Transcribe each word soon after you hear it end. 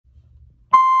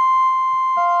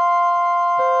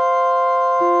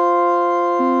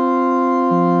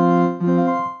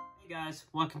guys,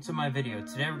 welcome to my video.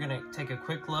 Today we're going to take a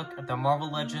quick look at the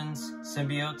Marvel Legends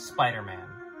Symbiote Spider-Man.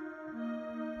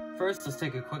 First, let's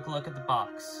take a quick look at the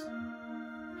box.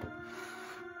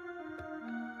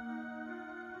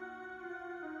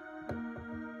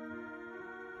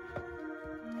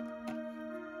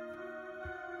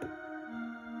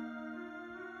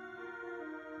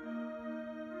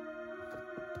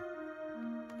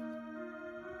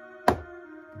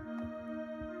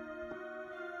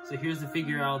 So here's the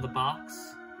figure out of the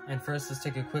box, and first let's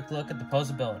take a quick look at the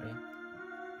posability.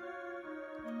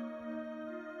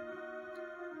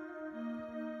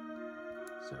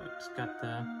 So it's got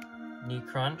the knee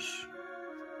crunch,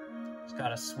 it's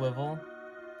got a swivel,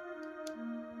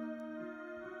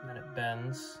 and then it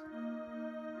bends.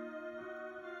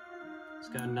 It's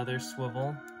got another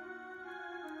swivel,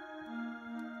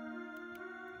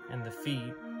 and the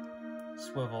feet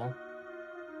swivel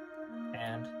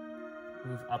and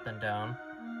move up and down.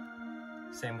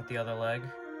 Same with the other leg.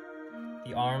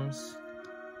 The arms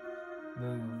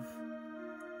move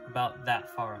about that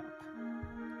far up,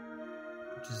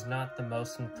 which is not the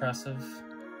most impressive,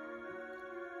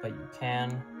 but you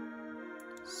can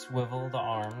swivel the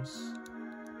arms,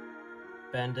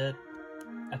 bend it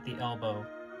at the elbow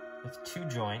with 2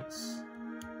 joints,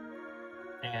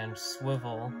 and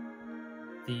swivel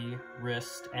the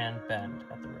wrist and bend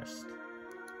at the wrist.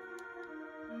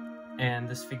 And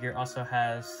this figure also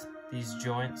has these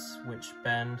joints which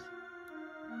bend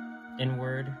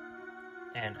inward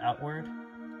and outward,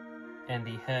 and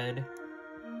the head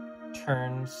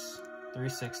turns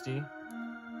 360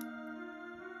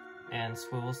 and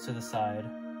swivels to the side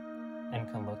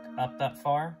and can look up that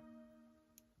far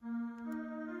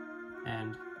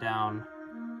and down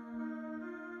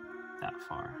that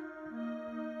far.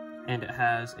 And it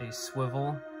has a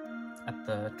swivel at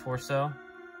the torso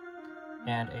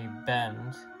and a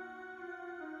bend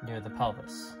near the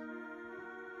pelvis.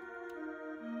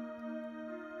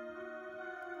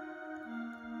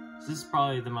 This is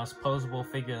probably the most posable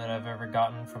figure that I've ever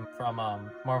gotten from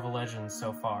Marvel Legends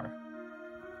so far.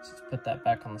 So let's put that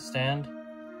back on the stand,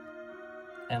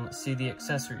 and let's see the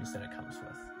accessories that it comes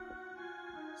with.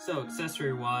 So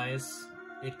accessory-wise,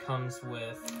 it comes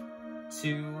with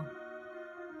 2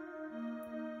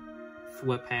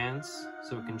 whip hands,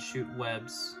 so it can shoot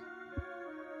webs,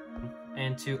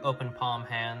 and 2 open palm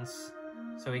hands,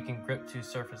 so he can grip 2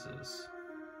 surfaces.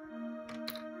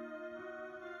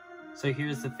 So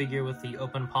here's the figure with the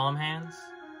open palm hands,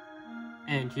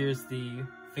 and here's the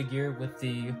figure with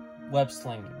the web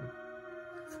slinging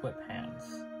whip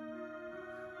hands.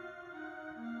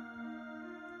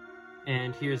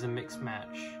 And here's a mixed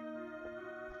match.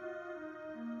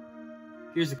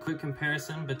 Here's a quick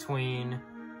comparison between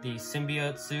the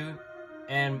symbiote suit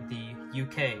and the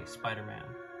UK Spider-Man.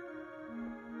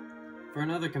 For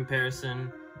another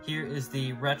comparison, here is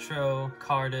the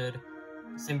retro-carded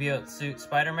symbiote suit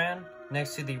Spider-Man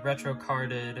next to the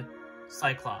retro-carded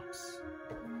Cyclops.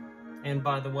 And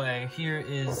by the way, here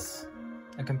is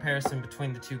a comparison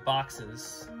between the 2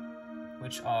 boxes,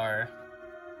 which are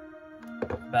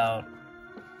about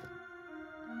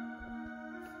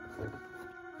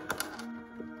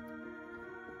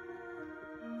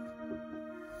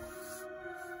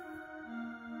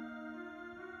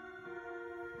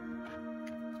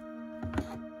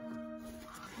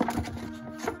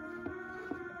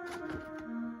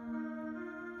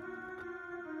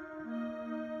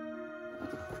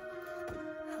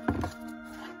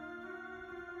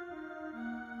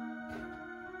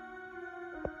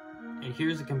And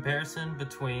here's a comparison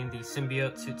between the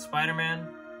symbiote suit Spider-Man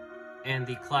and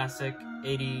the classic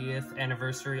 80th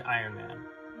anniversary Iron Man.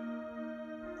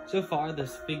 So far,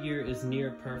 this figure is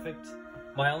near perfect.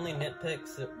 My only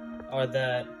nitpicks are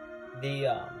that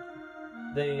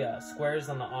the squares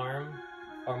on the arm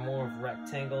are more of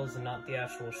rectangles and not the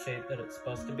actual shape that it's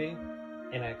supposed to be.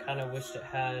 And I kind of wished it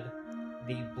had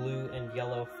the blue and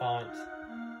yellow font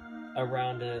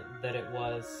around it that it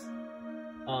was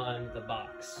on the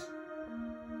box.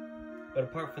 But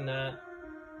apart from that,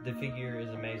 the figure is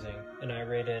amazing, and I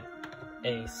rate it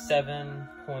a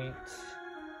 7.8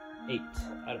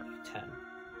 out of 10.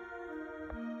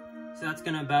 So that's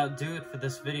gonna about do it for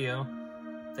this video.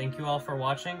 Thank you all for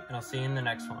watching, and I'll see you in the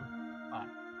next one.